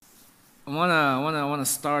I wanna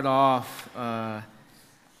start off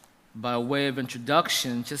by way of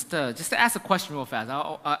introduction, just to ask a question real fast.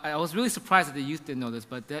 I was really surprised that the youth didn't know this,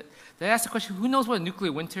 but they asked the question: who knows what a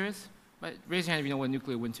nuclear winter is? Right? Raise your hand if you know what a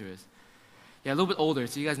nuclear winter is. Yeah, a little bit older,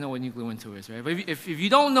 so you guys know what a nuclear winter is, right? But if you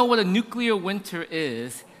don't know what a nuclear winter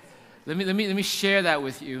is, let me share that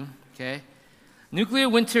with you, okay? Nuclear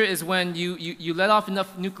winter is when you let off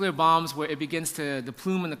enough nuclear bombs where it begins to, the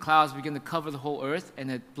plume and the clouds begin to cover the whole earth,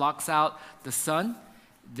 and it blocks out the sun,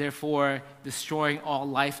 therefore destroying all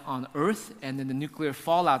life on earth, and then the nuclear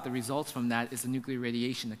fallout that results from that is the nuclear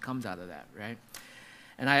radiation that comes out of that, right?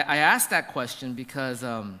 And I asked that question because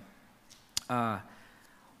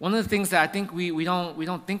one of the things that I think we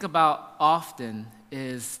don't think about often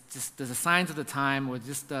is just the signs of the time, or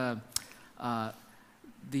just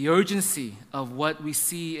the urgency of what we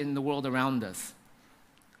see in the world around us.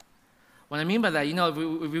 What I mean by that, if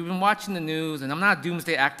we've been watching the news, and I'm not a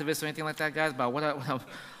doomsday activist or anything like that, guys, but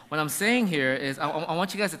what I'm saying here is I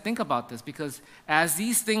want you guys to think about this, because as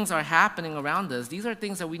these things are happening around us, these are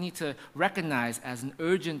things that we need to recognize as an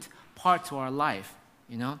urgent part to our life,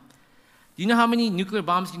 Do you know how many nuclear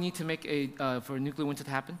bombs you need to make for a nuclear winter to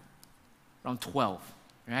happen? Around 12,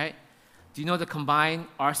 right? Do you know the combined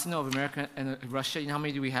arsenal of America and Russia? You know how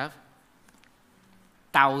many do we have?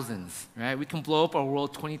 Thousands, right? We can blow up our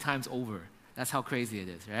world 20 times over. That's how crazy it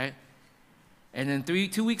is, right? And then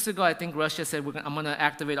 2 weeks ago, I think Russia said, I'm going to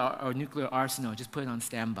activate our nuclear arsenal, just put it on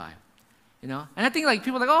standby. And I think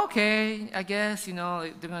people are like, oh, okay, I guess, they're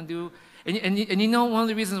going to do. And one of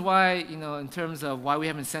the reasons why, in terms of why we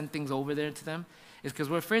haven't sent things over there to them, is because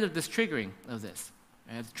we're afraid of this triggering of this.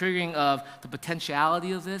 Right? The triggering of the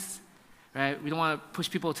potentiality of this. Right? We don't want to push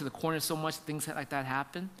people to the corner so much things like that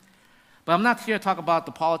happen. But I'm not here to talk about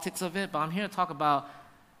the politics of it, but I'm here to talk about,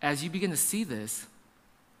 as you begin to see this,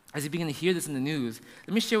 as you begin to hear this in the news,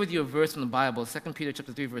 let me share with you a verse from the Bible, 2 Peter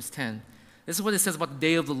chapter 3, verse 10. This is what it says about the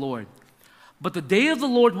day of the Lord. But the day of the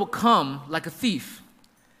Lord will come like a thief.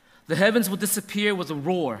 The heavens will disappear with a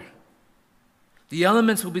roar. The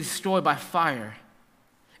elements will be destroyed by fire.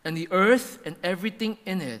 And the earth and everything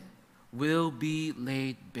in it will be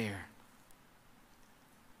laid bare.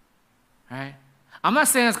 Right? I'm not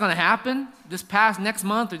saying it's going to happen next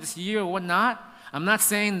month or this year or whatnot. I'm not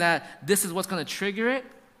saying that this is what's going to trigger it.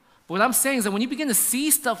 But what I'm saying is that when you begin to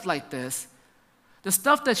see stuff like this, the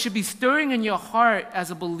stuff that should be stirring in your heart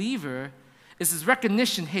as a believer is this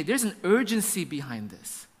recognition, hey, there's an urgency behind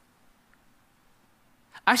this.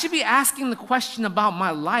 I should be asking the question about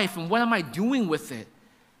my life and what am I doing with it?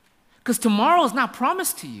 Because tomorrow is not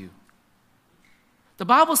promised to you. The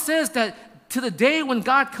Bible says that to the day when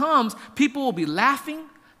God comes, people will be laughing,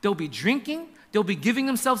 they'll be drinking, they'll be giving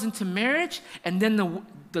themselves into marriage, and then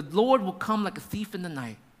the Lord will come like a thief in the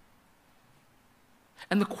night.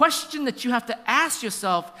 And the question that you have to ask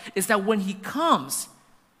yourself is that when He comes,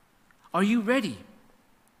 are you ready?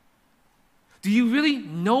 Do you really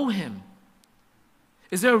know Him?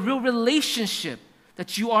 Is there a real relationship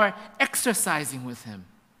that you are exercising with Him?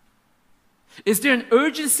 Is there an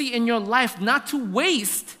urgency in your life not to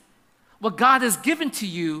waste what God has given to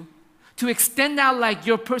you, to extend out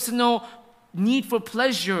your personal need for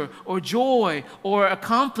pleasure or joy or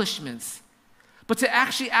accomplishments, but to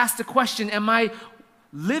actually ask the question, am I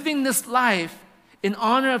living this life in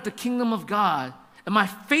honor of the kingdom of God? Am I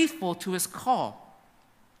faithful to His call?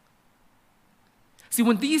 See,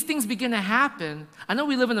 when these things begin to happen, I know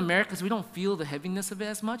we live in America, so we don't feel the heaviness of it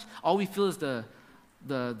as much. All we feel is the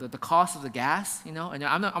cost of the gas, And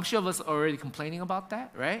I'm sure of us are already complaining about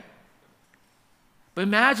that, right? But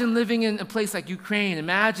imagine living in a place like Ukraine.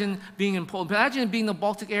 Imagine being in Poland. Imagine being in the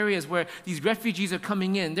Baltic areas where these refugees are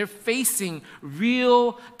coming in. They're facing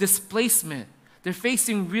real displacement. They're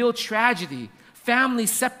facing real tragedy. Families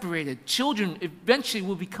separated. Children eventually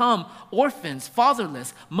will become orphans,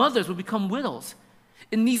 fatherless. Mothers will become widows.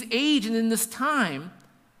 In these age and in this time,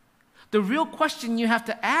 the real question you have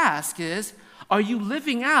to ask is, are you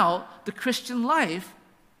living out the Christian life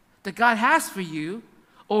that God has for you?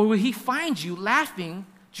 Or will He find you laughing,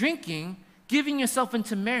 drinking, giving yourself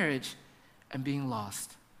into marriage, and being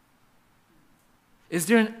lost? Is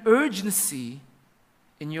there an urgency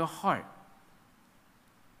in your heart?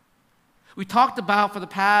 We talked about for the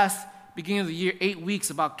past beginning of the year, 8 weeks,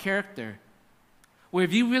 about character. Where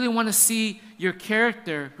if you really want to see your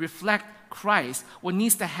character reflect Christ, what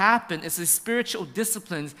needs to happen is the spiritual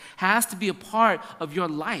disciplines has to be a part of your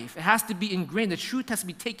life. It has to be ingrained. The truth has to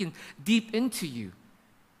be taken deep into you.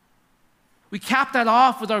 We capped that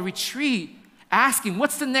off with our retreat, asking,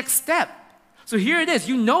 what's the next step? So here it is.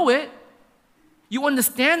 You know it. You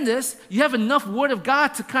understand this. You have enough Word of God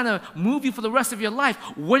to kind of move you for the rest of your life.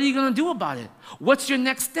 What are you going to do about it? What's your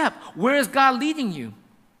next step? Where is God leading you?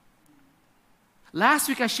 Last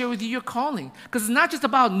week I shared with you your calling. Because it's not just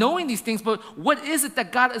about knowing these things, but what is it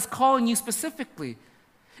that God is calling you specifically?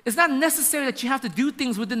 It's not necessary that you have to do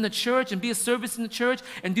things within the church and be a service in the church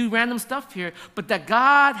and do random stuff here, but that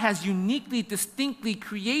God has uniquely, distinctly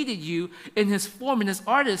created you in His form, in His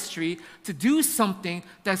artistry, to do something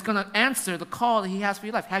that's going to answer the call that He has for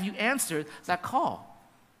your life. Have you answered that call?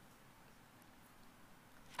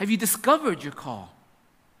 Have you discovered your call?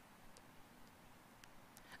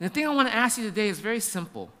 And the thing I want to ask you today is very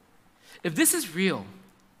simple. If this is real,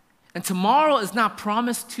 and tomorrow is not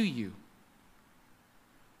promised to you,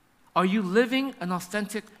 are you living an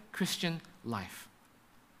authentic Christian life?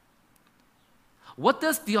 What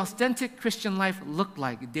does the authentic Christian life look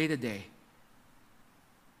like day to day?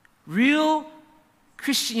 Real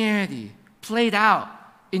Christianity played out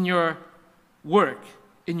in your work,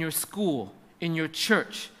 in your school, in your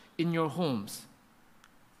church, in your homes.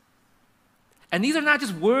 And these are not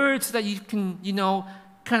just words that you can,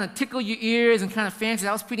 kind of tickle your ears and kind of fancy.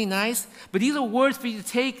 That was pretty nice. But these are words for you to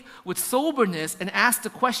take with soberness and ask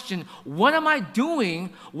the question, what am I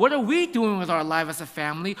doing? What are we doing with our life as a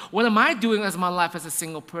family? What am I doing as my life as a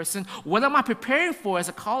single person? What am I preparing for as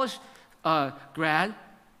a college grad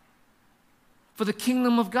for the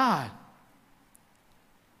kingdom of God?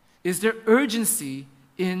 Is there urgency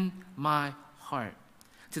in my heart?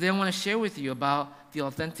 Today I want to share with you about the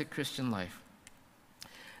authentic Christian life.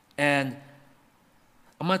 And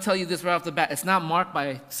I'm going to tell you this right off the bat. It's not marked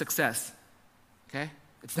by success, okay?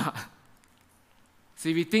 It's not. So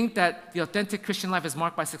if you think that the authentic Christian life is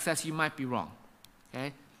marked by success, you might be wrong,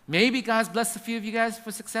 okay? Maybe God's blessed a few of you guys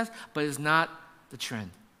for success, but it's not the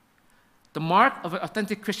trend. The mark of an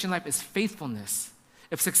authentic Christian life is faithfulness.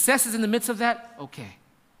 If success is in the midst of that, okay.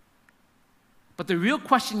 But the real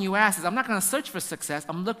question you ask is, I'm not going to search for success.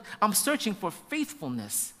 I'm searching for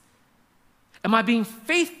faithfulness. Am I being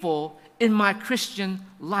faithful in my Christian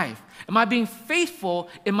life? Am I being faithful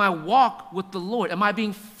in my walk with the Lord? Am I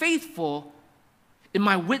being faithful in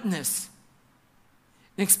my witness,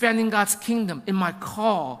 in expanding God's kingdom, in my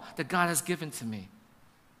call that God has given to me?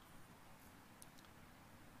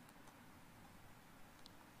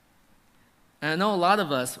 And I know a lot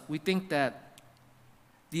of us, we think that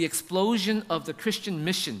the explosion of the Christian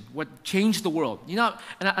mission, what changed the world. And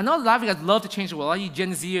I know a lot of you guys love to change the world. A lot of you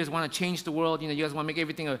Gen Zers want to change the world. You guys want to make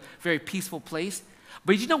everything a very peaceful place.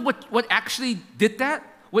 But you know what actually did that?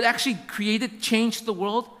 What actually changed the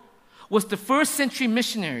world? Was the first century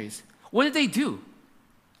missionaries. What did they do?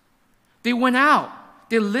 They went out.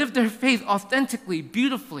 They lived their faith authentically,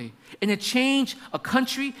 beautifully. And it changed a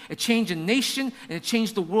country, it changed a nation, and it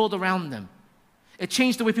changed the world around them. It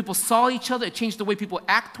changed the way people saw each other. It changed the way people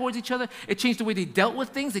act towards each other. It changed the way they dealt with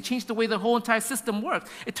things. It changed the way the whole entire system worked.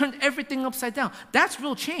 It turned everything upside down. That's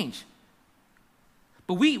real change.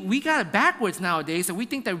 But we got it backwards nowadays, and we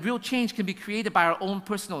think that real change can be created by our own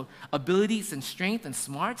personal abilities and strength and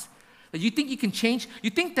smarts. That you think you can change.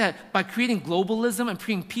 You think that by creating globalism and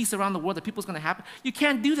creating peace around the world that people's going to happen. You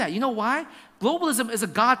can't do that. You know why? Globalism is a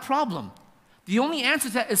God problem. The only answer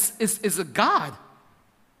to that is a God.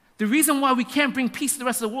 The reason why we can't bring peace to the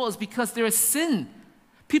rest of the world is because there is sin.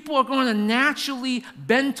 People are going to naturally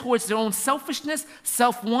bend towards their own selfishness,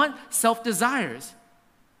 self-want, self-desires.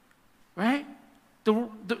 Right?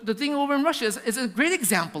 The thing over in Russia is a great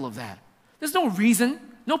example of that. There's no reason.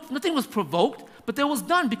 Nothing was provoked, but there was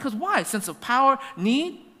done. Because why? Sense of power,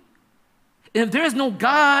 need. And if there is no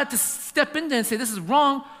God to step in there and say this is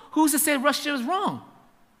wrong, who's to say Russia is wrong?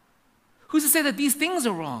 Who's to say that these things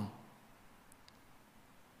are wrong?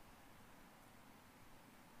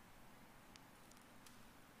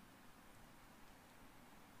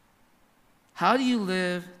 How do you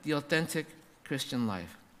live the authentic Christian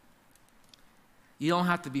life? You don't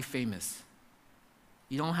have to be famous.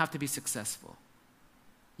 You don't have to be successful.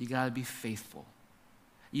 You got to be faithful.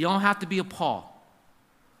 You don't have to be a Paul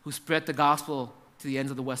who spread the gospel to the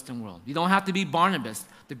ends of the Western world. You don't have to be Barnabas,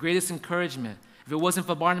 the greatest encouragement. If it wasn't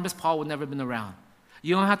for Barnabas, Paul would never have been around.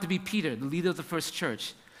 You don't have to be Peter, the leader of the first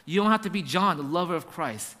church. You don't have to be John, the lover of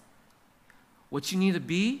Christ. What you need to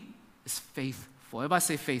be is faithful. Everybody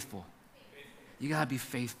say faithful. You got to be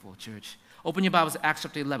faithful, church. Open your Bibles to Acts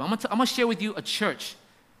chapter 11. I'm going to share with you a church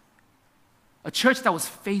that was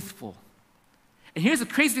faithful. And here's the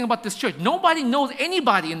crazy thing about this church. Nobody knows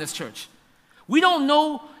anybody in this church. We don't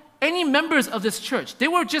know any members of this church. They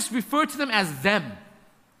were just referred to them as them.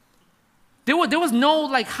 There was no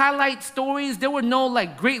like highlight stories. There were no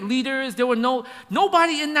like great leaders. There were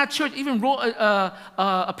nobody in that church even wrote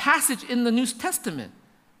a passage in the New Testament.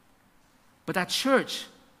 But that church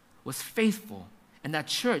was faithful, and that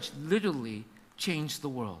church literally changed the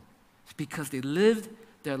world because they lived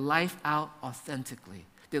their life out authentically.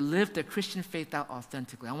 They lived their Christian faith out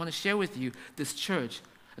authentically. I want to share with you this church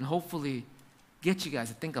and hopefully get you guys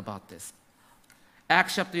to think about this.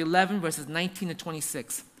 Acts chapter 11, verses 19 to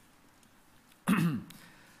 26. All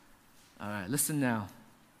right, listen now.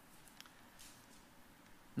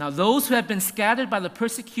 Now, those who had been scattered by the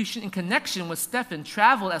persecution in connection with Stephen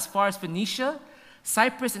traveled as far as Phoenicia,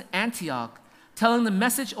 Cyprus, and Antioch, telling the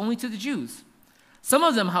message only to the Jews. Some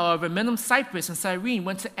of them, however, men of Cyprus and Cyrene,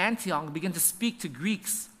 went to Antioch and began to speak to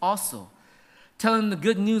Greeks also, telling them the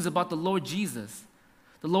good news about the Lord Jesus.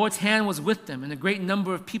 The Lord's hand was with them, and a great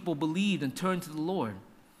number of people believed and turned to the Lord.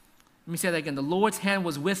 Let me say that again. The Lord's hand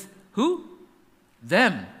was with who?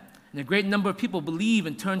 Them. And a great number of people believed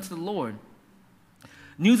and turned to the Lord.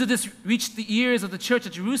 News of this reached the ears of the church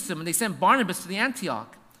at Jerusalem, and they sent Barnabas to the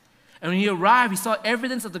Antioch. And when he arrived, he saw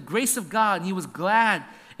evidence of the grace of God, and he was glad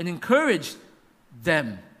and encouraged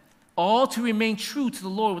them all to remain true to the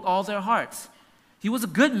Lord with all their hearts. He was a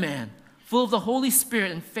good man, full of the Holy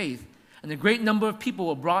Spirit and faith, and a great number of people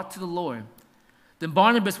were brought to the Lord. Then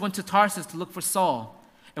Barnabas went to Tarsus to look for Saul,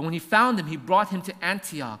 and when he found him, he brought him to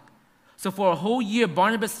Antioch. So for a whole year,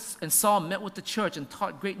 Barnabas and Saul met with the church and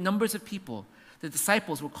taught great numbers of people. The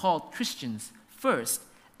disciples were called Christians first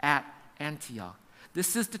at Antioch.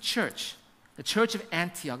 This is the church of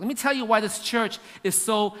Antioch. Let me tell you why this church is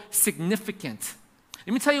so significant.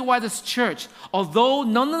 Let me tell you why this church, although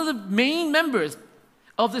none of the main members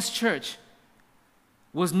of this church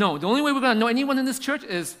was known. The only way we're going to know anyone in this church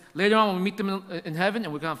is later on when we meet them in heaven,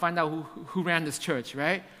 and we're going to find out who ran this church,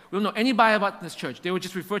 right? We don't know anybody about this church. They were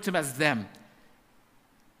just referred to as them.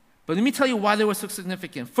 But let me tell you why they were so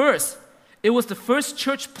significant. First, it was the first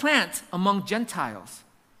church plant among Gentiles.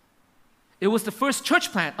 It was the first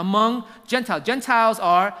church plant among Gentiles. Gentiles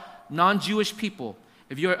are non-Jewish people.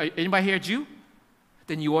 If you're anybody here a Jew,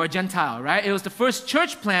 then you are a Gentile, right? It was the first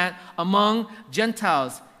church plant among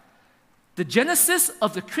Gentiles. The genesis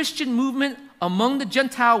of the Christian movement among the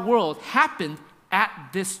Gentile world happened at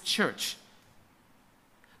this church.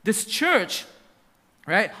 This church,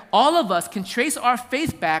 right? All of us can trace our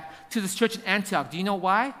faith back to this church in Antioch. Do you know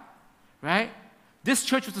why? Right? This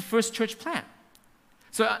church was the first church plant.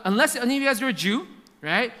 So unless any of you guys are a Jew,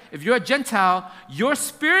 right? If you're a Gentile, your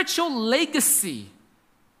spiritual legacy,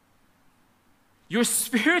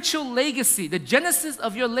 the genesis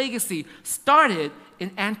of your legacy started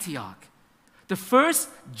in Antioch, the first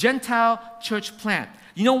Gentile church plant.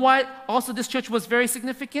 You know why also this church was very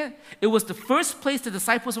significant? It was the first place the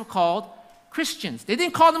disciples were called Christians. They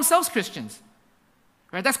didn't call themselves Christians,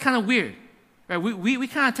 right? That's kind of weird, right? We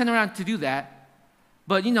kind of tend around to do that,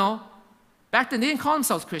 but you know, back then they didn't call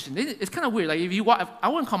themselves Christians. It's kind of weird. Like if I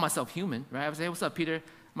wouldn't call myself human, right? I would say, "Hey, what's up, Peter?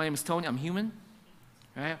 My name is Tony. I'm human."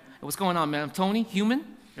 Right? What's going on, man? I'm Tony, human,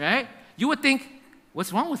 right? You would think,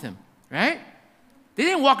 what's wrong with him, right? They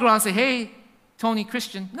didn't walk around and say, "Hey, Tony,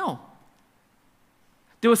 Christian." No.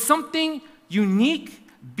 There was something unique,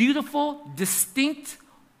 beautiful, distinct,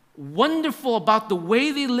 wonderful about the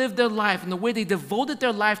way they lived their life and the way they devoted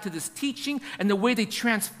their life to this teaching and the way they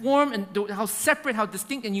transformed and how separate, how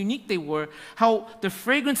distinct and unique they were, how the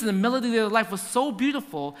fragrance and the melody of their life was so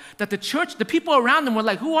beautiful that the church, the people around them were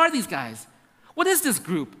like, "Who are these guys? What is this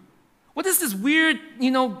group? What is this weird,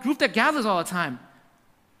 group that gathers all the time?"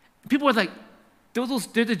 People were like,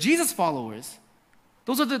 they're the Jesus followers.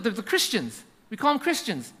 Those are the Christians. We call them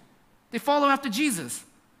Christians. They follow after Jesus.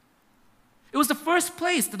 It was the first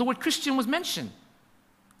place that the word Christian was mentioned.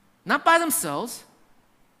 Not by themselves,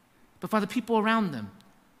 but by the people around them.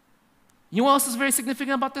 You know what else is very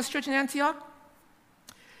significant about this church in Antioch?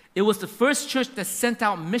 It was the first church that sent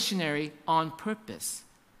out missionary on purpose.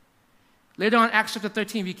 Later on, Acts chapter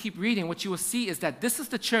 13, if you keep reading, what you will see is that this is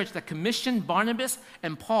the church that commissioned Barnabas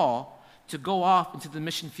and Paul to go off into the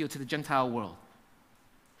mission field to the Gentile world.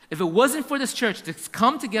 If it wasn't for this church to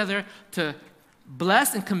come together to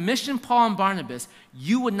bless and commission Paul and Barnabas,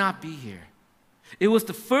 you would not be here. It was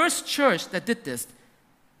the first church that did this.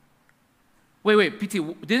 Wait, PT,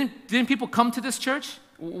 didn't people come to this church?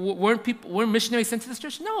 Weren't missionaries sent to this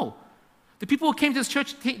church? No. The people who came to this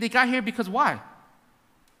church, they got here because why?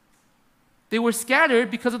 They were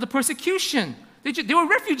scattered because of the persecution. They were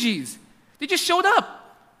refugees. They just showed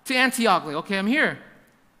up to Antioch, like, "Okay, I'm here."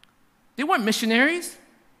 They weren't missionaries.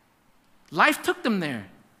 Life took them there.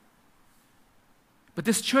 But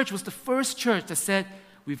this church was the first church that said,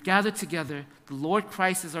 We've gathered together. The Lord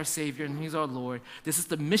Christ is our Savior, and He's our Lord. This is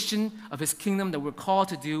the mission of His kingdom that we're called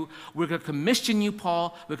to do. We're going to commission you,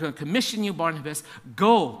 Paul. We're going to commission you, Barnabas.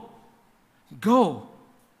 Go and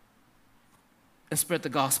spread the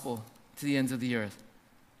gospel to the ends of the earth.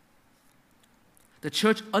 The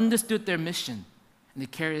church understood their mission, and they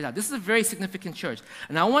carried it out. This is a very significant church.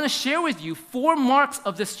 And I want to share with you 4 marks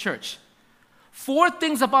of this church. 4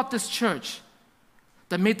 things about this church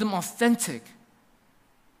that made them authentic.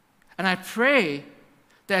 And I pray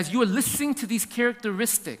that as you are listening to these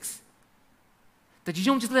characteristics, that you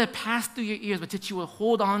don't just let it pass through your ears, but that you will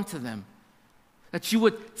hold on to them. That you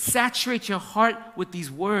would saturate your heart with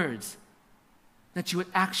these words. That you would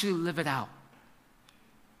actually live it out.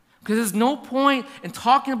 Because there's no point in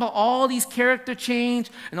talking about all these character change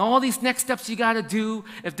and all these next steps you got to do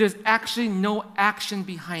if there's actually no action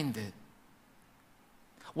behind it.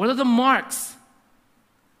 What are the marks?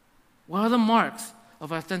 What are the marks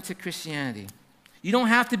of authentic Christianity? You don't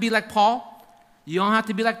have to be like Paul. You don't have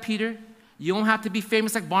to be like Peter. You don't have to be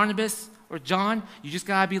famous like Barnabas or John. You just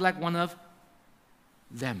got to be like one of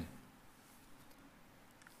them.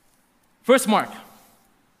 First mark,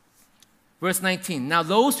 verse 19. Now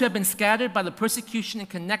those who have been scattered by the persecution in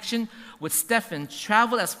connection with Stephen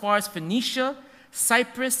traveled as far as Phoenicia,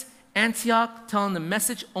 Cyprus, Antioch, telling the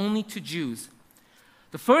message only to Jews.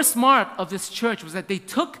 The first mark of this church was that they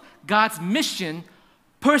took God's mission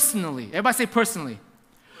personally. Everybody say personally.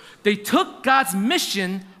 They took God's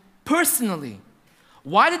mission personally.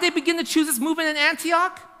 Why did they begin to choose this movement in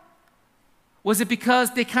Antioch? Was it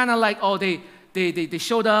because they kind of like, they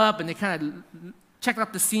showed up and they kind of checked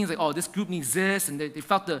out the scenes like, this group needs this, and they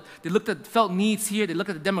felt needs here. They looked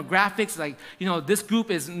at the demographics like, this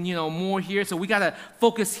group is, more here, so we got to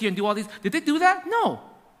focus here and do all these. Did they do that? No.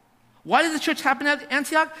 Why did the church happen at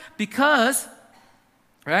Antioch? Because,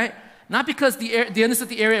 right? Not because they understood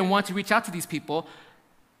the area and wanted to reach out to these people.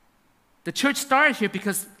 The church started here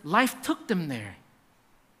because life took them there.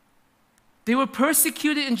 They were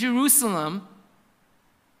persecuted in Jerusalem,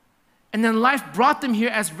 and then life brought them here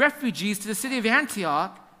as refugees to the city of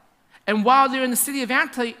Antioch. And while they're in the city of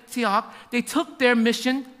Antioch, they took their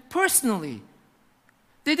mission personally.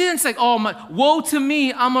 They didn't say, woe to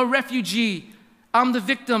me, I'm a refugee. I'm the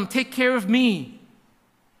victim, take care of me.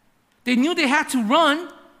 They knew they had to run.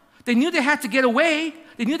 They knew they had to get away.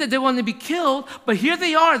 They knew that they wanted to be killed. But here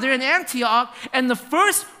they are, they're in Antioch, and the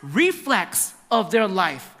first reflex of their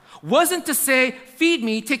life wasn't to say, feed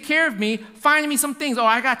me, take care of me, find me some things,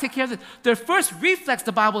 I got to take care of this. Their first reflex,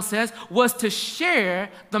 the Bible says, was to share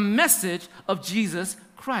the message of Jesus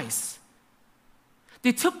Christ.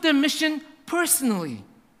 They took their mission personally.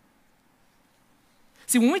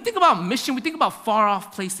 See, when we think about mission, we think about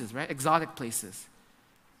far-off places, right? Exotic places.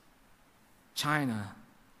 China,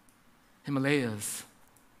 Himalayas,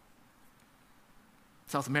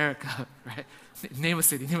 South America, right? Name a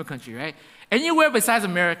city, name a country, right? Anywhere besides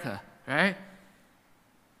America, right?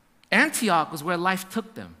 Antioch was where life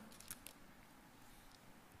took them.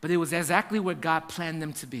 But it was exactly where God planned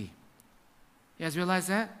them to be. You guys realize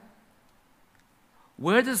that?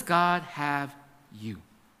 Where does God have you?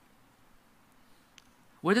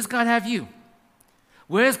 Where does God have you?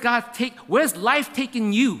 Where's life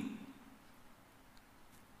taking you?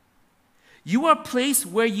 You are placed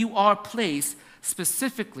where you are placed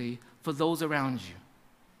specifically for those around you.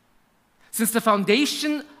 Since the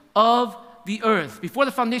foundation of the earth, before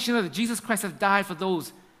the foundation of the earth, Jesus Christ has died for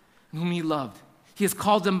those whom He loved. He has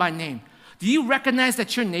called them by name. Do you recognize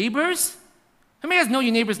that your neighbors? How many of you guys know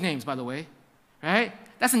your neighbors' names, by the way? Right?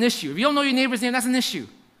 That's an issue. If you don't know your neighbor's name, that's an issue.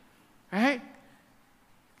 Right?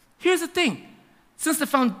 Here's the thing. Since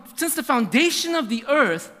the foundation of the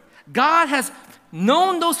earth, God has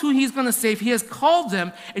known those who He's going to save. He has called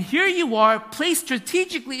them. And here you are, placed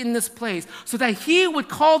strategically in this place so that He would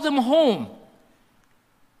call them home.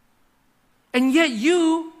 And yet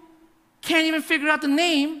you can't even figure out the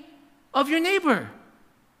name of your neighbor.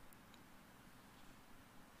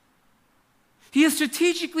 He has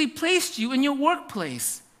strategically placed you in your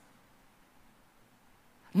workplace.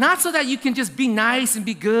 Not so that you can just be nice and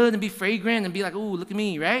be good and be fragrant and be like, ooh, look at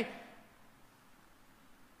me, right?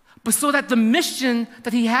 But so that the mission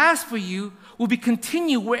that He has for you will be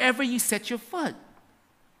continued wherever you set your foot.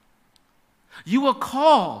 You are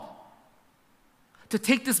called to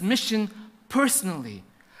take this mission personally,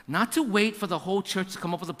 not to wait for the whole church to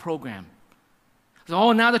come up with a program.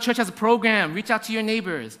 So, now the church has a program. Reach out to your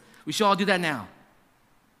neighbors. We should all do that now.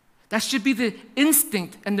 That should be the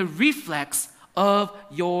instinct and the reflex of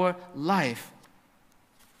your life.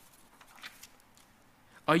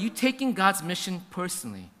 Are you taking God's mission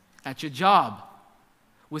personally? At your job,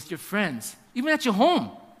 with your friends, even at your home?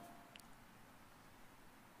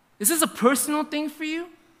 Is this a personal thing for you?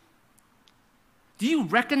 Do you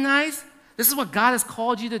recognize this is what God has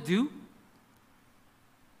called you to do?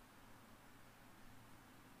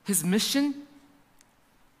 His mission?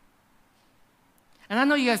 And I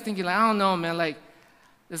know you guys thinking, like, I don't know, man, like,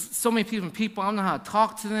 there's so many different people, I don't know how to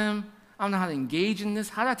talk to them, I don't know how to engage in this.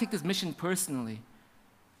 How do I take this mission personally?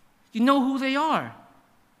 You know who they are.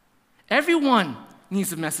 Everyone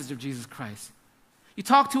needs the message of Jesus Christ. You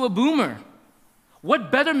talk to a boomer.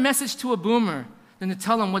 What better message to a boomer than to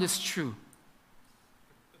tell them what is true?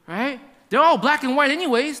 Right? They're all black and white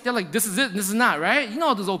anyways. They're like, this is it, this is not, right? You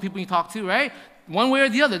know those old people you talk to, right? One way or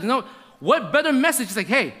the other. You know, what better message is like,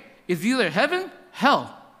 hey, it's either heaven,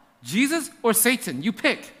 hell, Jesus, or Satan. You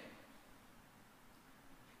pick.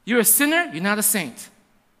 You're a sinner, you're not a saint.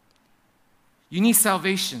 You need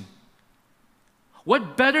salvation.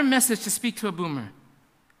 What better message to speak to a boomer?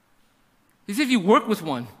 Is if you work with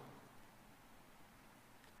one.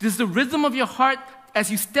 Does the rhythm of your heart, as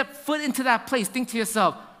you step foot into that place, think to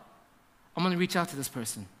yourself, I'm going to reach out to this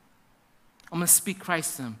person. I'm going to speak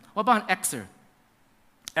Christ to them. What about an Xer?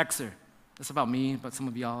 Xer. That's about me, about some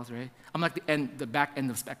of y'all's, right? I'm like the back end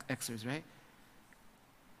of Xers, right?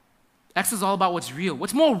 X is all about what's real.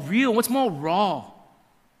 What's more real, what's more raw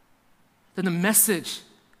than the message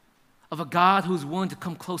of a God who's willing to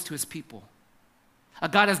come close to his people? A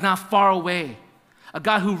God that's not far away. A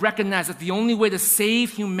God who recognizes that the only way to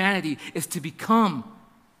save humanity is to become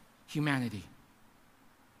humanity.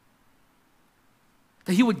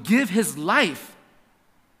 That he would give his life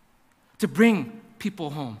to bring people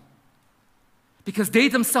home. Because they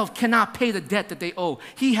themselves cannot pay the debt that they owe.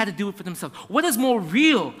 He had to do it for themselves. What is more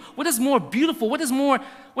real? What is more beautiful? What is more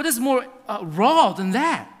raw than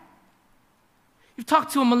that? You talk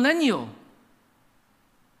to a millennial.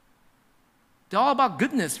 They're all about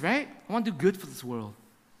goodness, right? I want to do good for this world.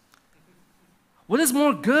 What is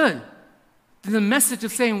more good than the message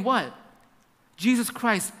of saying what? Jesus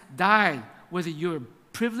Christ died whether you're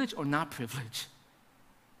privileged or not privileged.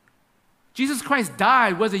 Jesus Christ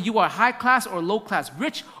died whether you are high class or low class,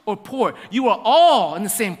 rich or poor. You are all in the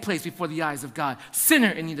same place before the eyes of God, sinner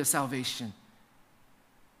in need of salvation.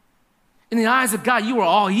 In the eyes of God, you are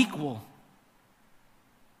all equal.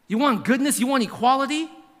 You want goodness? You want equality?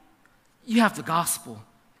 You have the gospel.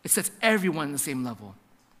 It sets everyone on the same level.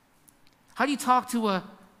 How do you talk to a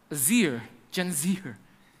Zer, Gen Zer,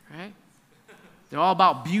 right? They're all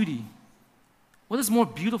about beauty. What is more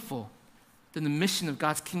beautiful than the mission of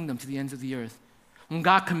God's kingdom to the ends of the earth? When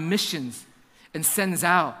God commissions and sends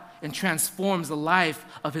out and transforms the life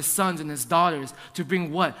of his sons and his daughters to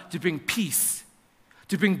bring what? To bring peace,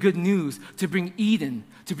 to bring good news, to bring Eden,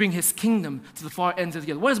 to bring his kingdom to the far ends of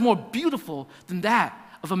the earth. What is more beautiful than that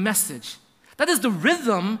of a message? That is the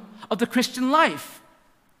rhythm of the Christian life.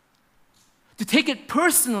 To take it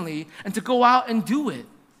personally and to go out and do it.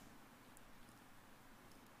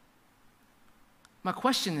 My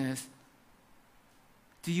question is,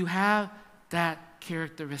 do you have that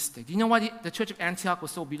characteristic? Do you know why the church of Antioch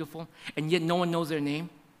was so beautiful and yet no one knows their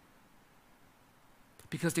name?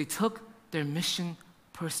 Because they took their mission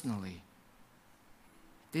personally.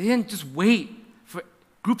 They didn't just wait for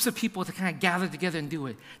groups of people to kind of gather together and do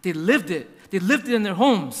it. They lived it. They lived it in their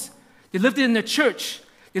homes. They lived it in their church.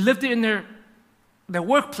 They lived it in their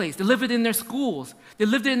workplace. They lived it in their schools. They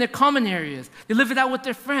lived it in their common areas. They lived it out with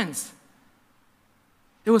their friends.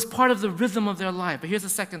 It was part of the rhythm of their life. But here's the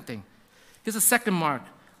second thing. Here's the second mark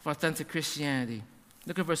for authentic Christianity.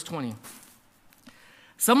 Look at verse 20.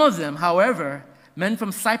 Some of them, however, men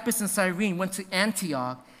from Cyprus and Cyrene, went to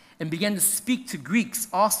Antioch and began to speak to Greeks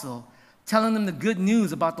also, telling them the good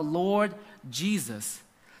news about the Lord Jesus.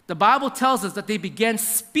 The Bible tells us that they began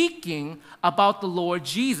speaking about the Lord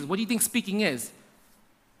Jesus. What do you think speaking is?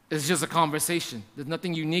 It's just a conversation. There's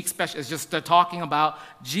nothing unique, special. It's just they're talking about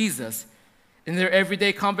Jesus in their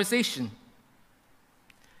everyday conversation.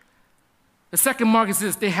 The second mark is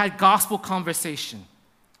this: they had gospel conversation.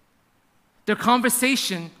 Their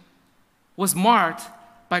conversation was marked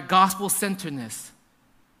by gospel-centeredness.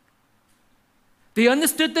 They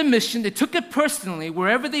understood the mission, they took it personally.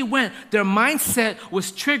 Wherever they went, their mindset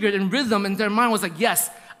was triggered in rhythm, and their mind was like, yes,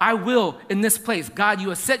 I will in this place. God, you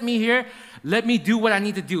have set me here. Let me do what I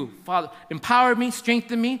need to do. Father, empower me,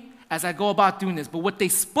 strengthen me as I go about doing this. But what they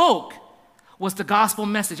spoke was the gospel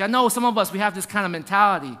message. I know some of us, we have this kind of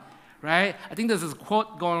mentality, right? I think there's this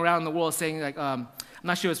quote going around the world saying, like, I'm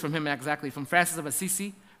not sure it's from him exactly, from Francis of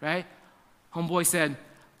Assisi, right? Homeboy said,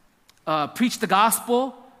 preach the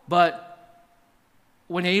gospel, but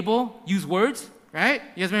when able, use words, right?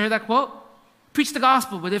 You guys ever heard that quote? Preach the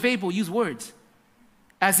gospel, but if able, use words.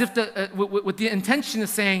 as if with the intention of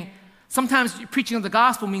saying, sometimes preaching of the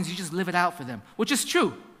gospel means you just live it out for them, which is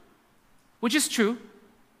true.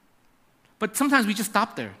 But sometimes we just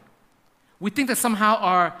stop there. We think that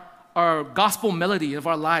somehow our gospel melody of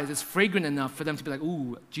our lives is fragrant enough for them to be like,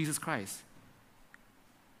 ooh, Jesus Christ.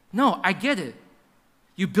 No, I get it.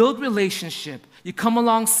 You build relationship. You come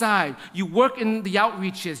alongside. You work in the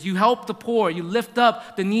outreaches. You help the poor. You lift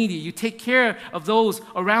up the needy. You take care of those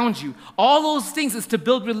around you. All those things is to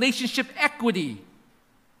build relationship equity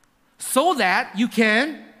so that you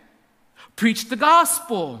can preach the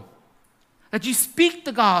gospel, that you speak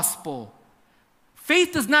the gospel.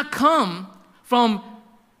 Faith does not come from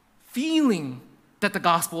feeling that the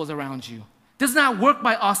gospel is around you. It does not work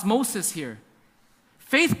by osmosis here.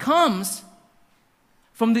 Faith comes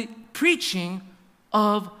from the preaching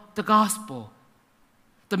of the gospel,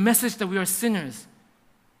 the message that we are sinners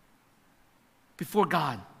before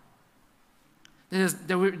God.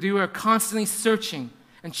 That we are constantly searching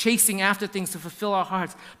and chasing after things to fulfill our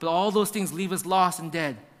hearts, but all those things leave us lost and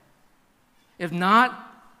dead. If not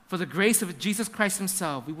for the grace of Jesus Christ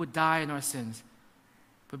himself, we would die in our sins.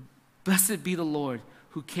 But blessed be the Lord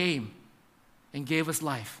who came and gave us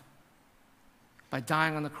life by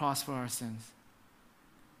dying on the cross for our sins.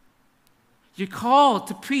 You're called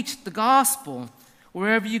to preach the gospel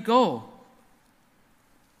wherever you go.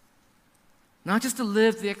 Not just to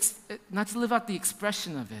live out the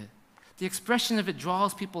expression of it. The expression of it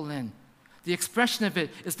draws people in. The expression of it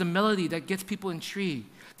is the melody that gets people intrigued.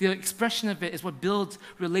 The expression of it is what builds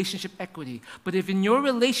relationship equity. But if in your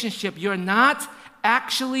relationship you're not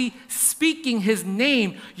actually speaking his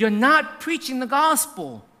name, you're not preaching the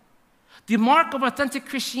gospel. The mark of authentic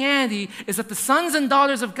Christianity is that the sons and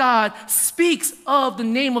daughters of God speaks of the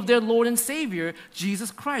name of their Lord and Savior,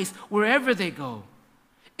 Jesus Christ, wherever they go,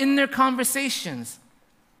 in their conversations.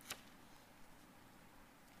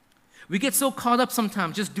 We get so caught up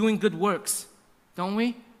sometimes just doing good works, don't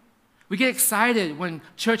we? We get excited when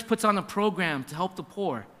church puts on a program to help the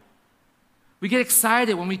poor. We get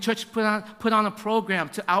excited when church put on a program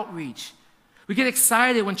to outreach. We get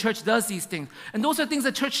excited when church does these things. And those are things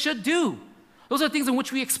that church should do. Those are things in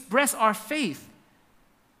which we express our faith.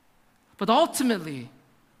 But ultimately,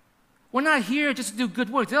 we're not here just to do good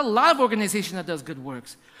works. There are a lot of organizations that does good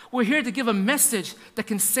works. We're here to give a message that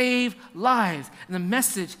can save lives. And the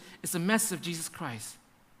message is the message of Jesus Christ.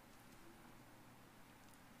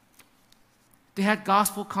 They had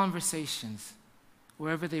gospel conversations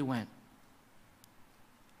wherever they went.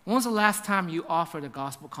 When was the last time you offered a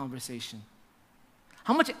gospel conversation?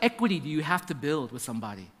 How much equity do you have to build with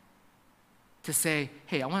somebody to say,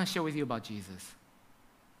 hey, I want to share with you about Jesus?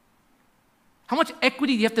 How much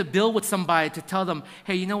equity do you have to build with somebody to tell them,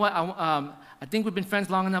 hey, you know what, I think we've been friends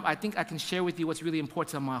long enough, I think I can share with you what's really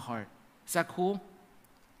important in my heart. Is that cool?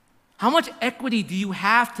 How much equity do you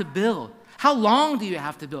have to build? How long do you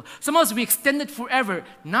have to build? Some of us, we extend it forever,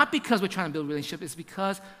 not because we're trying to build a relationship, it's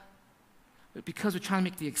because we're trying to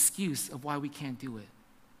make the excuse of why we can't do it.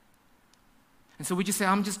 And so we just say,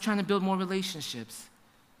 I'm just trying to build more relationships.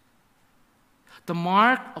 The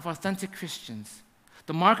mark of authentic Christians,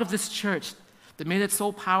 the mark of this church that made it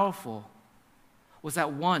so powerful was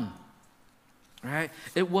that one, right?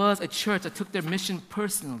 It was a church that took their mission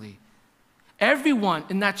personally. Everyone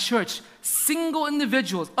in that church, single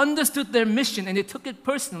individuals, understood their mission and they took it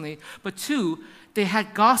personally. But two, they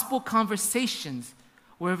had gospel conversations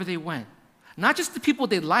wherever they went. Not just the people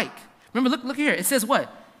they like. Remember, look here. It says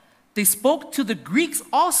what? They spoke to the Greeks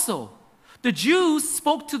also. The Jews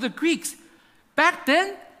spoke to the Greeks. Back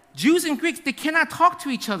then, Jews and Greeks, they cannot talk to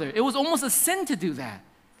each other. It was almost a sin to do that.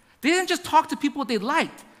 They didn't just talk to people they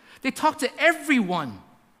liked. They talked to everyone.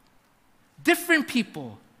 Different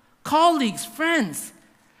people, colleagues, friends.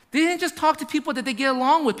 They didn't just talk to people that they get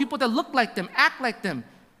along with, people that look like them, act like them.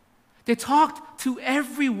 They talked to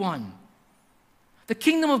everyone. The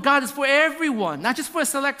kingdom of God is for everyone, not just for a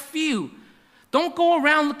select few. Don't go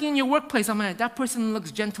around looking in your workplace. I'm like, that person looks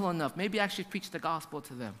gentle enough. Maybe I should preach the gospel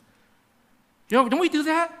to them. You know, don't we do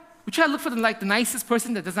that? We try to look for the nicest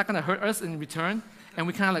person that's not going to hurt us in return. And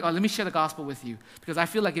we kind of like, oh, let me share the gospel with you. Because I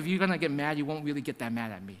feel like if you're going to get mad, you won't really get that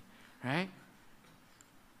mad at me. Right?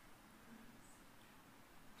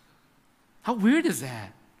 How weird is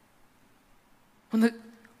that?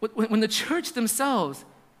 When the church themselves,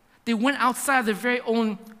 they went outside their very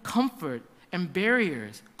own comfort and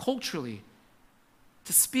barriers culturally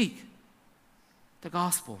to speak the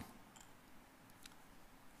gospel.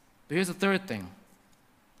 But here's the third thing.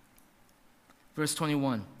 Verse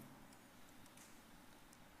 21.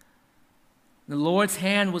 The Lord's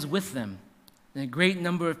hand was with them, and a great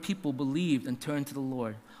number of people believed and turned to the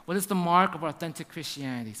Lord. What is the mark of authentic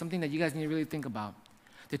Christianity? Something that you guys need to really think about.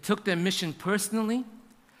 They took their mission personally.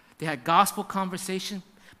 They had gospel conversation.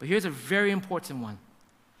 But here's a very important one.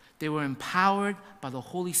 They were empowered by the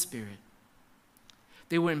Holy Spirit.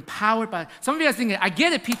 They were empowered by, some of you guys thinking, I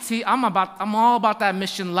get it, PT, I'm all about that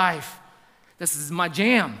mission life. This is my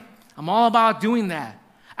jam. I'm all about doing that.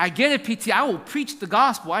 I get it, PT, I will preach the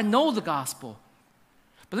gospel. I know the gospel.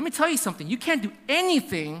 But let me tell you something. You can't do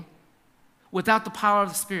anything without the power of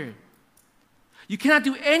the Spirit. You cannot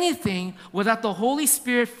do anything without the Holy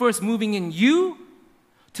Spirit first moving in you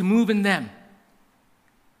to move in them.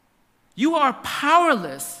 You are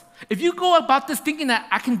powerless. If you go about this thinking that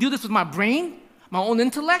I can do this with my brain, my own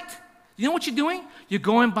intellect, you know what you're doing? You're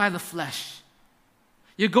going by the flesh.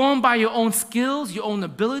 You're going by your own skills, your own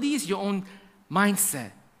abilities, your own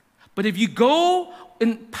mindset. But if you go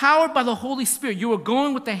empowered by the Holy Spirit, you are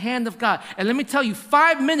going with the hand of God. And let me tell you,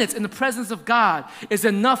 5 minutes in the presence of God is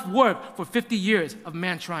enough work for 50 years of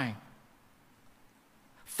man trying.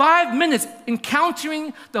 5 minutes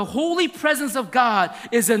encountering the holy presence of God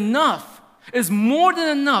is enough. Is more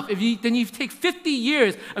than enough than you take 50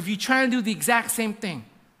 years of you trying to do the exact same thing.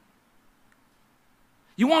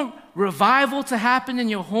 You want revival to happen in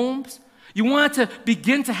your homes? You want it to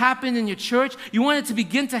begin to happen in your church? You want it to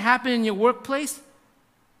begin to happen in your workplace?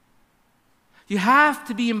 You have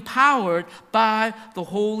to be empowered by the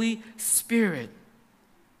Holy Spirit.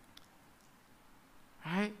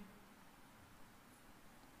 Right?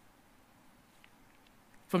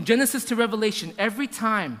 From Genesis to Revelation, every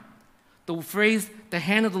time the phrase, the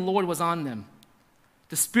hand of the Lord was on them,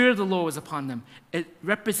 the Spirit of the Lord was upon them, it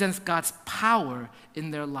represents God's power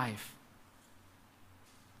in their life.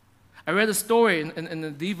 I read a story in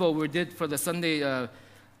the Devo we did for the Sunday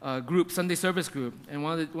Sunday service group, and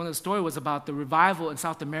one of the stories was about the revival in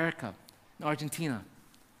South America, in Argentina,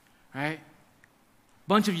 right? A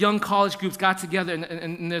bunch of young college groups got together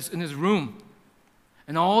in this room,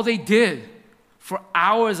 and all they did for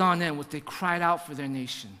hours on end was they cried out for their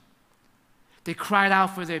nation. They cried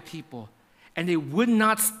out for their people, and they would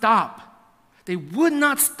not stop. They would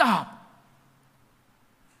not stop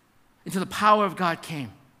until the power of God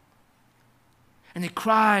came. And they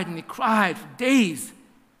cried for days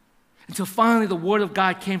until finally the word of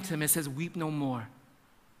God came to them and says, weep no more,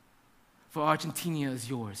 for Argentina is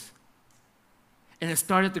yours. And it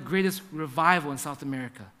started the greatest revival in South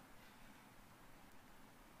America.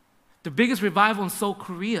 The biggest revival in Seoul,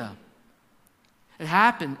 Korea. It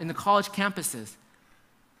happened in the college campuses.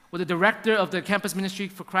 With the director of the campus ministry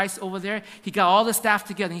for Christ over there, he got all the staff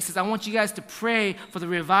together and he says, I want you guys to pray for the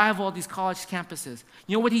revival of these college campuses.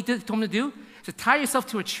 You know what he told them to do? He said, tie yourself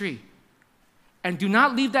to a tree and do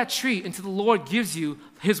not leave that tree until the Lord gives you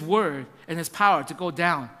his word and his power to go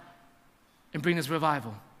down and bring this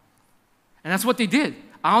revival. And that's what they did.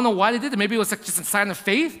 I don't know why they did it. Maybe it was like just a sign of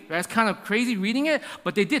faith. Right? It's kind of crazy reading it,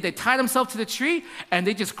 but they did. They tied themselves to the tree and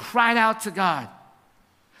they just cried out to God.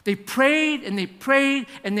 They prayed and they prayed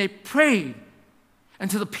and they prayed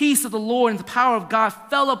until the peace of the Lord and the power of God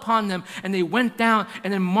fell upon them, and they went down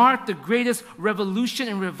and it marked the greatest revolution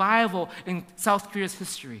and revival in South Korea's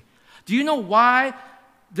history. Do you know why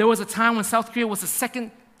there was a time when South Korea was the second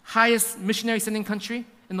highest missionary sending country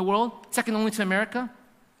in the world, second only to America?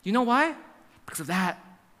 Do you know why? Because of that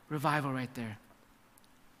revival right there.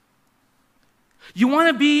 You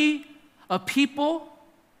want to be a people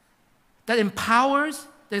that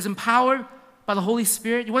is empowered by the Holy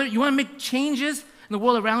Spirit? You want to make changes in the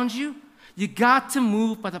world around you? You got to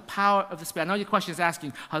move by the power of the Spirit. I know your question is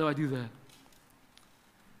asking, how do I do that?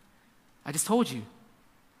 I just told you.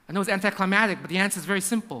 I know it's anticlimactic, but the answer is very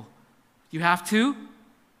simple. You got to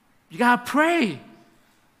pray.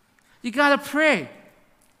 You got to pray.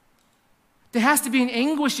 There has to be an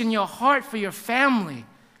anguish in your heart for your family.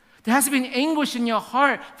 There has to be an anguish in your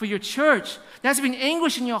heart for your church. There has to be an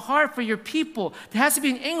anguish in your heart for your people. There has to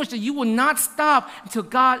be an anguish that you will not stop until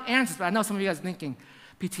God answers. But I know some of you guys are thinking,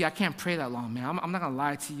 PT, I can't pray that long, man. I'm not going to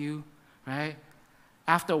lie to you, right?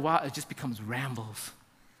 After a while, it just becomes rambles,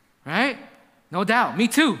 right? No doubt. Me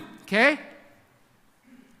too, okay?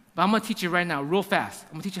 But I'm going to teach you right now, real fast.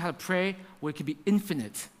 I'm going to teach you how to pray where it can be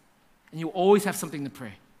infinite, and you always have something to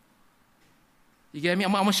pray. You get me?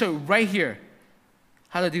 I'm going to show you right here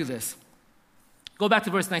how to do this. Go back to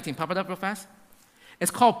verse 19. Pop it up real fast.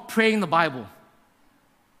 It's called praying the Bible.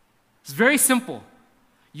 It's very simple.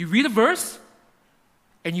 You read a verse,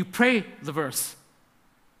 and you pray the verse.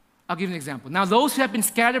 I'll give you an example. Now, those who have been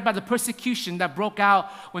scattered by the persecution that broke out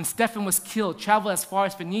when Stephen was killed traveled as far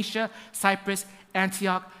as Phoenicia, Cyprus,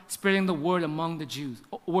 Antioch, spreading the word among the Jews,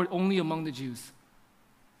 word only among the Jews.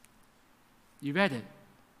 You read it.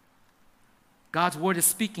 God's word is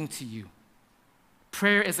speaking to you.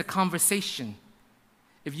 Prayer is a conversation.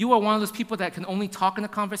 If you are one of those people that can only talk in a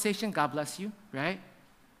conversation, God bless you, right?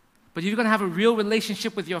 But if you're going to have a real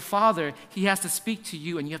relationship with your Father, He has to speak to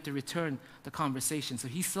you and you have to return the conversation. So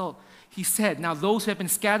he said, now those who have been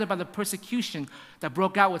scattered by the persecution that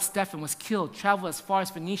broke out with Stephen was killed, traveled as far as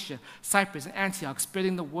Phoenicia, Cyprus, and Antioch,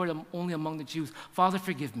 spreading the word only among the Jews. Father,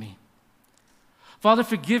 forgive me. Father,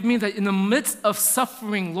 forgive me that in the midst of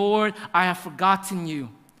suffering, Lord, I have forgotten you.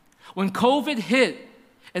 When COVID hit,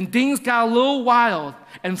 and things got a little wild,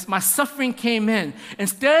 and my suffering came in.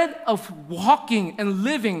 Instead of walking and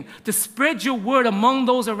living to spread your word among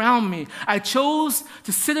those around me, I chose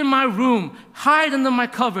to sit in my room, hide under my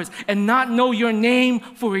covers, and not know your name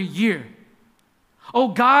for a year. Oh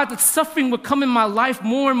God, that suffering would come in my life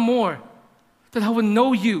more and more, that I would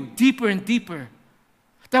know you deeper and deeper,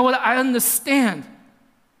 that I understand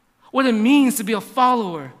what it means to be a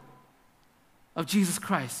follower of Jesus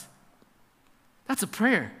Christ. That's a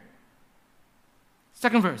prayer.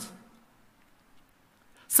 Second verse.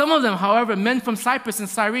 Some of them, however, men from Cyprus and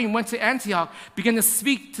Cyrene went to Antioch, began to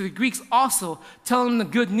speak to the Greeks also, telling them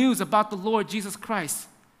the good news about the Lord Jesus Christ.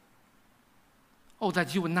 Oh,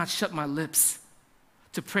 that you would not shut my lips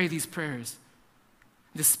to pray these prayers,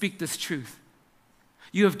 to speak this truth.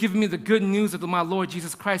 You have given me the good news of my Lord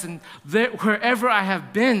Jesus Christ, and wherever I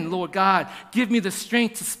have been, Lord God, give me the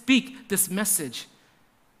strength to speak this message.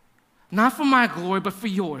 Not for my glory, but for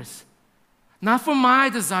yours. Not for my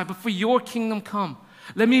desire, but for your kingdom come.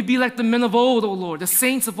 Let me be like the men of old, O Lord, the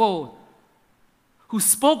saints of old, who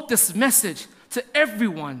spoke this message to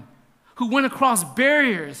everyone, who went across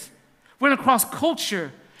barriers, went across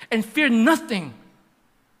culture, and feared nothing,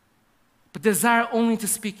 but desire only to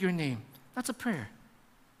speak your name. That's a prayer.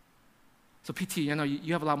 So PT, I know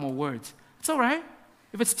you have a lot more words. It's all right.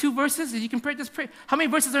 If it's 2 verses, you can pray this prayer. How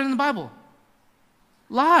many verses are in the Bible?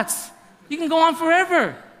 Lots. You can go on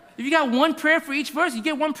forever. If you got 1 prayer for each verse, you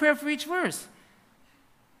get 1 prayer for each verse.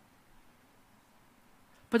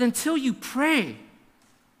 But until you pray,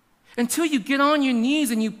 until you get on your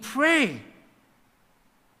knees and you pray,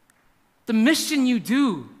 the mission you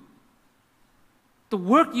do, the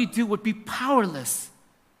work you do would be powerless.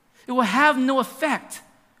 It will have no effect.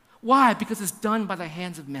 Why? Because it's done by the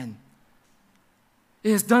hands of men.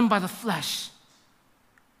 It is done by the flesh.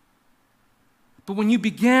 But when you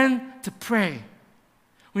begin to pray,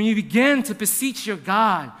 when you begin to beseech your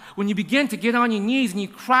God, when you begin to get on your knees and you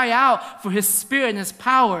cry out for His Spirit and His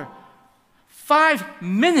power, 5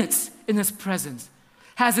 minutes in His presence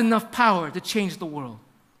has enough power to change the world.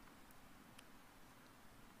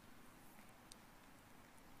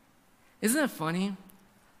 Isn't it funny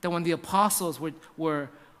that when the apostles were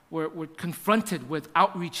confronted with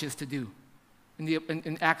outreaches to do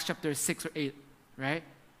in Acts chapter 6 or 8, right?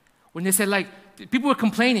 When they said, like, people were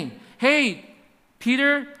complaining, hey,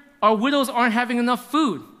 Peter, our widows aren't having enough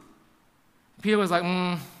food. Peter was like,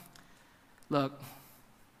 look,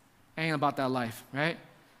 ain't about that life, right?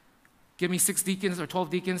 Give me 6 deacons or 12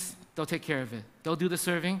 deacons, they'll take care of it. They'll do the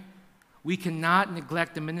serving. We cannot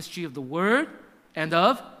neglect the ministry of the word and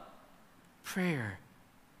of prayer.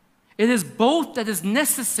 It is both that is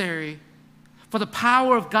necessary for the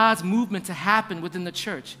power of God's movement to happen within the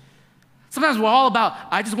church. Sometimes we're all about,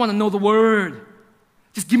 I just want to know the word.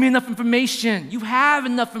 Just give me enough information. You have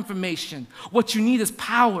enough information. What you need is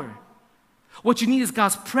power. What you need is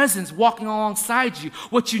God's presence walking alongside you.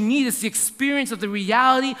 What you need is the experience of the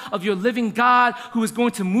reality of your living God who is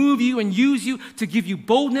going to move you and use you to give you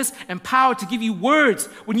boldness and power, to give you words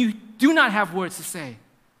when you do not have words to say.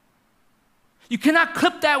 You cannot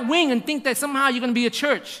clip that wing and think that somehow you're going to be a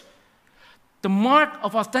church. The mark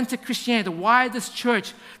of authentic Christianity, why this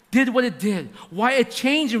church did what it did, why it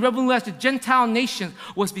changed and revolutionized the Gentile nations,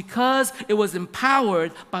 was because it was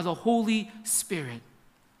empowered by the Holy Spirit.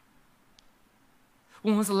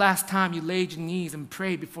 When was the last time you laid your knees and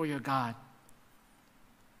prayed before your God?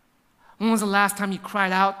 When was the last time you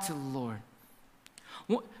cried out to the Lord?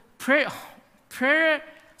 Prayer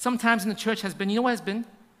sometimes in the church has been, you know what it's been?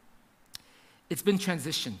 It's been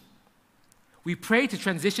transition. We pray to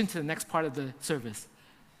transition to the next part of the service,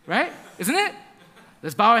 right? Isn't it?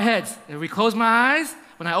 Let's bow our heads. If we close my eyes,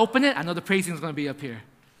 when I open it, I know the praising is going to be up here.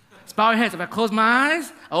 Let's bow our heads. If I close my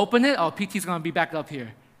eyes, I open it, PT's going to be back up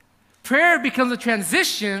here. Prayer becomes a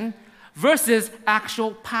transition versus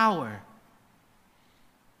actual power.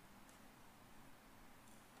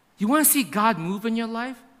 You want to see God move in your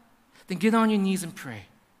life? Then get on your knees and pray.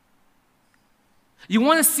 You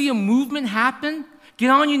want to see a movement happen?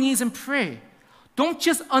 Get on your knees and pray. Don't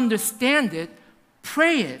just understand it,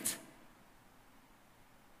 pray it.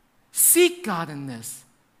 Seek God in this.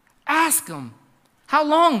 Ask Him. How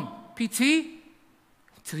long, PT?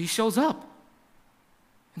 Until he shows up.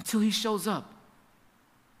 Until he shows up.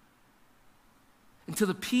 Until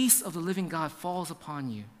the peace of the living God falls upon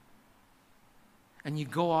you. And you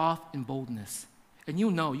go off in boldness. And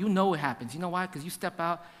you know what happens. You know why? Because you step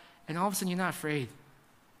out and all of a sudden you're not afraid.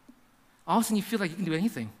 All of a sudden you feel like you can do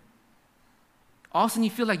anything. All of a sudden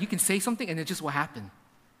you feel like you can say something and it just will happen.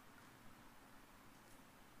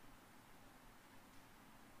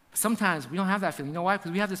 Sometimes we don't have that feeling. You know why?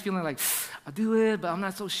 Because we have this feeling like, I'll do it, but I'm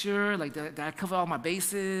not so sure. Like, did I cover all my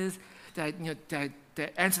bases? Did I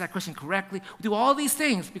answer that question correctly? We do all these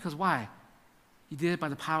things because why? You did it by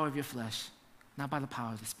the power of your flesh, not by the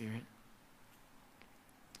power of the Spirit.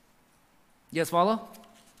 Yes, follow? All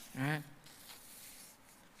right.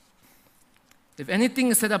 If anything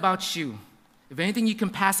is said about you, if anything you can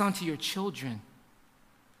pass on to your children,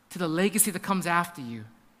 to the legacy that comes after you,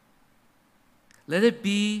 let it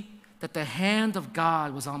be that the hand of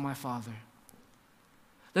God was on my father.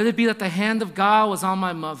 Let it be that the hand of God was on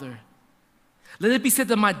my mother. Let it be said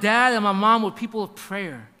that my dad and my mom were people of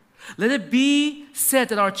prayer. Let it be said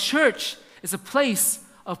that our church is a place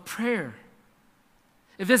of prayer.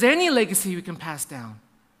 If there's any legacy we can pass down,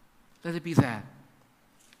 let it be that.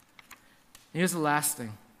 And here's the last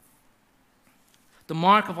thing. The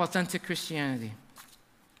mark of authentic Christianity.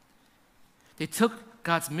 They took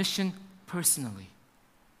God's mission personally.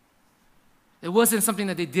 It wasn't something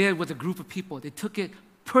that they did with a group of people. They took it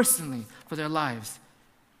personally for their lives.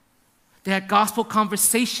 They had gospel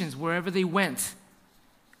conversations wherever they went.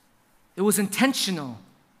 It was intentional.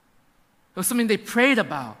 It was something they prayed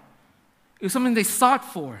about. It was something they sought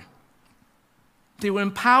for. They were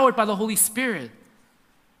empowered by the Holy Spirit.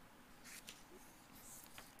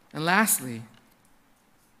 And lastly,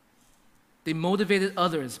 they motivated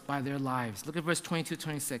others by their lives. Look at verse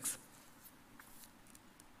 22-26.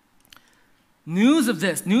 News of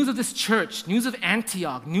this church, news of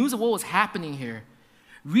Antioch, news of what was happening here,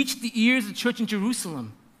 reached the ears of the church in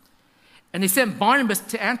Jerusalem. And they sent Barnabas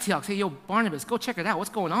to Antioch. Say, yo, Barnabas, go check it out.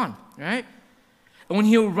 What's going on, right? And when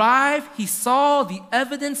he arrived, he saw the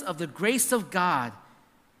evidence of the grace of God.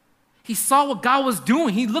 He saw what God was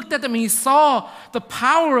doing. He looked at them and he saw the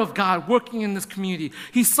power of God working in this community.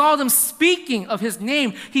 He saw them speaking of his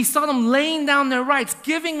name. He saw them laying down their rights,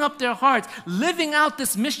 giving up their hearts, living out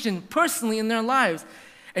this mission personally in their lives.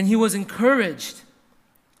 And he was encouraged.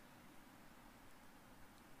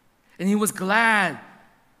 And he was glad.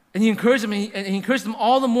 And he encouraged them, and he encouraged them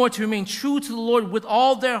all the more to remain true to the Lord with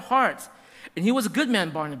all their hearts. And he was a good man,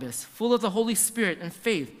 Barnabas, full of the Holy Spirit and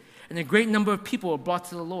faith. And a great number of people were brought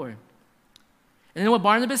to the Lord. And then what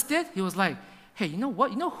Barnabas did? He was like, hey, you know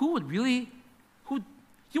what? You know who would really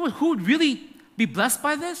be blessed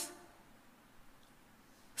by this?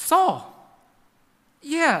 Saul.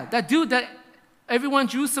 Yeah, that dude that everyone in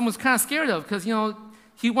Jerusalem was kind of scared of because,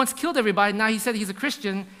 he once killed everybody. Now he said he's a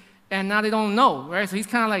Christian, and now they don't know, right? So he's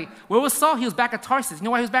kind of like, where was Saul? He was back at Tarsus. You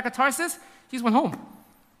know why he was back at Tarsus? He just went home.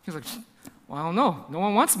 He was like, well, I don't know. No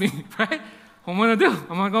one wants me, right? What am I going to do?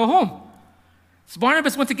 I'm going to go home. So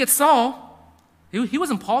Barnabas went to get Saul. He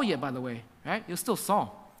wasn't Paul yet, by the way, right? He was still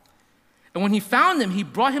Saul. And when he found him, he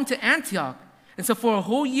brought him to Antioch. And so for a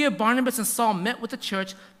whole year, Barnabas and Saul met with the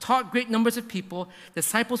church, taught great numbers of people.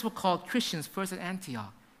 Disciples were called Christians first at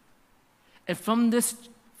Antioch. And from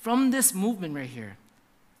this movement right here,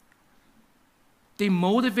 they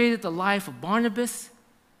motivated the life of Barnabas.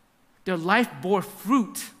 Their life bore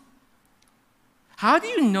fruit. How do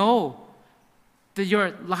you know that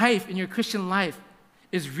your life and your Christian life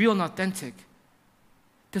is real and authentic?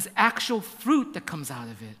 There's actual fruit that comes out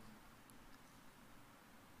of it.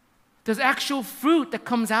 There's actual fruit that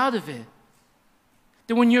comes out of it.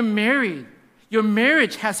 That when you're married, your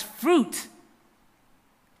marriage has fruit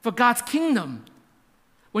for God's kingdom.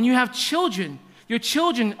 When you have children, your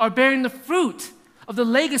children are bearing the fruit of the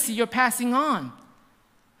legacy you're passing on.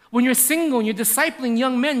 When you're single and you're discipling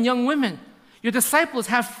young men, young women, your disciples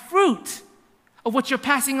have fruit of what you're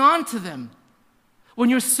passing on to them. When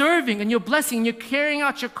you're serving and you're blessing and you're carrying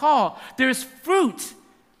out your call, there's fruit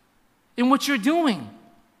in what you're doing.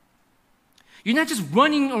 You're not just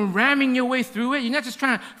running or ramming your way through it. You're not just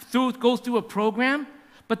trying to go through a program,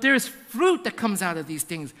 but there's fruit that comes out of these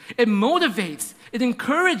things. It motivates, it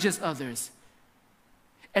encourages others.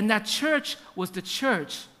 And that church was the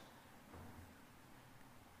church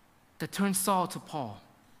that turned Saul to Paul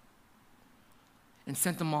and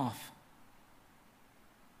sent them off.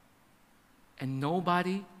 And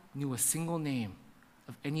nobody knew a single name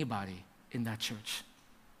of anybody in that church.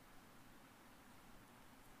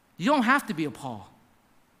 You don't have to be a Paul.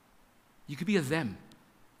 You could be a them.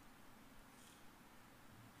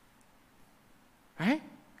 right?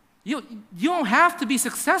 You don't have to be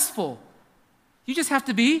successful. You just have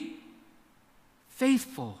to be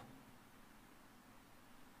faithful.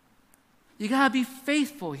 You got to be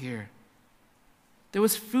faithful here. There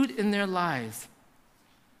was fruit in their lives.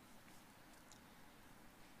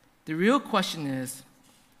 The real question is,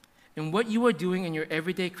 in what you are doing in your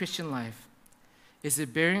everyday Christian life, is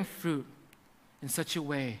it bearing fruit in such a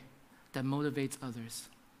way that motivates others?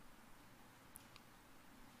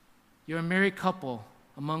 You're a married couple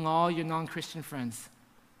among all your non-Christian friends.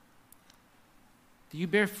 Do you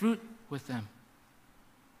bear fruit with them?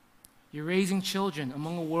 You're raising children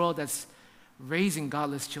among a world that's raising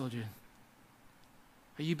godless children.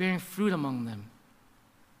 Are you bearing fruit among them?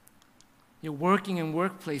 You're working in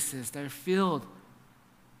workplaces that are filled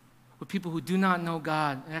with people who do not know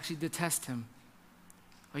God and actually detest Him.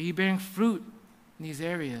 Are you bearing fruit in these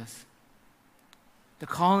areas? The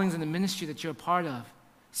callings and the ministry that you're a part of,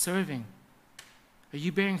 serving. Are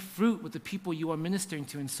you bearing fruit with the people you are ministering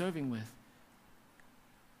to and serving with?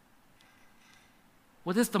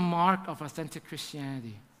 What is the mark of authentic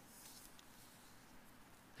Christianity?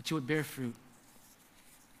 That you would bear fruit.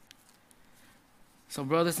 So,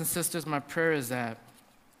 brothers and sisters, my prayer is that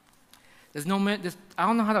I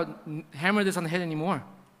don't know how to hammer this on the head anymore,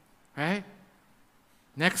 right?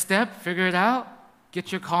 Next step, figure it out,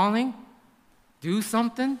 get your calling, do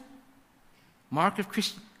something. Mark of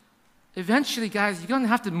Christian. Eventually, guys, you're going to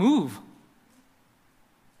have to move.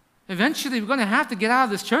 Eventually, we're going to have to get out of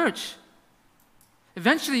this church.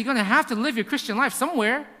 Eventually, you're going to have to live your Christian life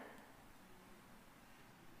somewhere.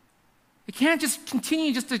 You can't just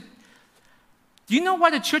continue just to. Do you know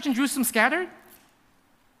why the church in Jerusalem scattered?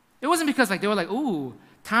 It wasn't because they were like, ooh,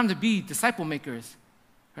 time to be disciple makers,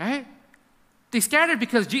 right? They scattered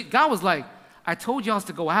because God was like, I told y'all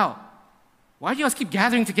to go out. Why do y'all keep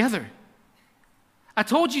gathering together? I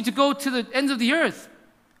told you to go to the ends of the earth.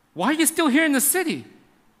 Why are you still here in the city?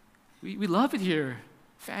 We love it here.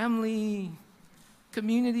 Family,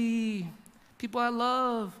 community, people I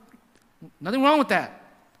love. Nothing wrong with that.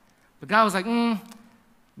 But God was like,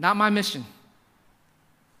 not my mission.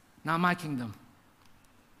 Not my kingdom.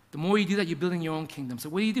 The more you do that, you're building your own kingdom. So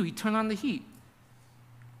what do? You turn on the heat.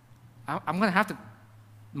 I'm going to have to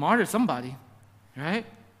martyr somebody, right?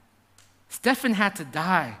 Stephen had to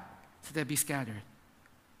die so they'd be scattered.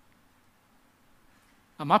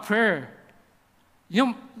 My prayer, you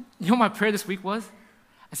know what my prayer this week was?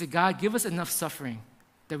 I said, God, give us enough suffering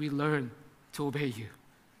that we learn to obey you.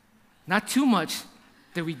 Not too much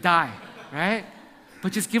that we die, right?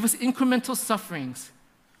 But just give us incremental sufferings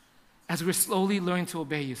as we're slowly learning to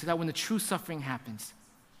obey you, so that when the true suffering happens,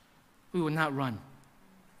 we will not run,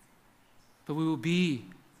 but we will be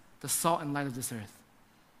the salt and light of this earth.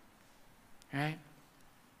 Right?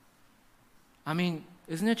 I mean,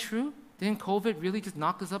 isn't it true? Didn't COVID really just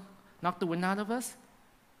knock the wind out of us?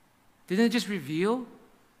 Didn't it just reveal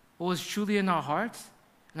what was truly in our hearts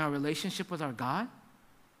and our relationship with our God?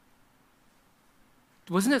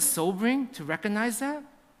 Wasn't it sobering to recognize that?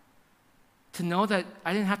 To know that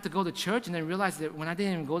I didn't have to go to church and then realize that when I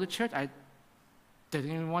didn't even go to church, I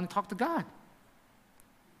didn't even want to talk to God.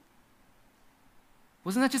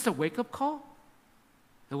 Wasn't that just a wake-up call?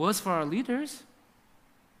 It was for our leaders.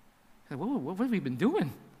 Like, what have we been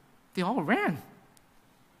doing? They all ran.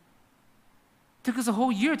 Took us a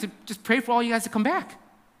whole year to just pray for all you guys to come back.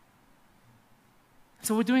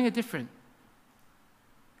 So we're doing it different.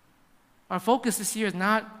 Our focus this year is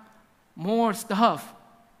not more stuff,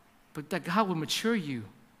 but that God will mature you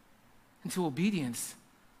into obedience.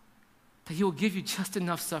 That He will give you just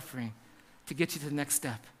enough suffering to get you to the next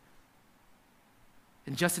step.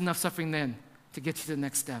 And just enough suffering then to get you to the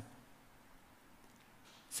next step.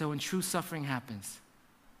 So when true suffering happens,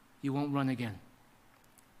 you won't run again.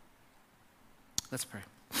 Let's pray.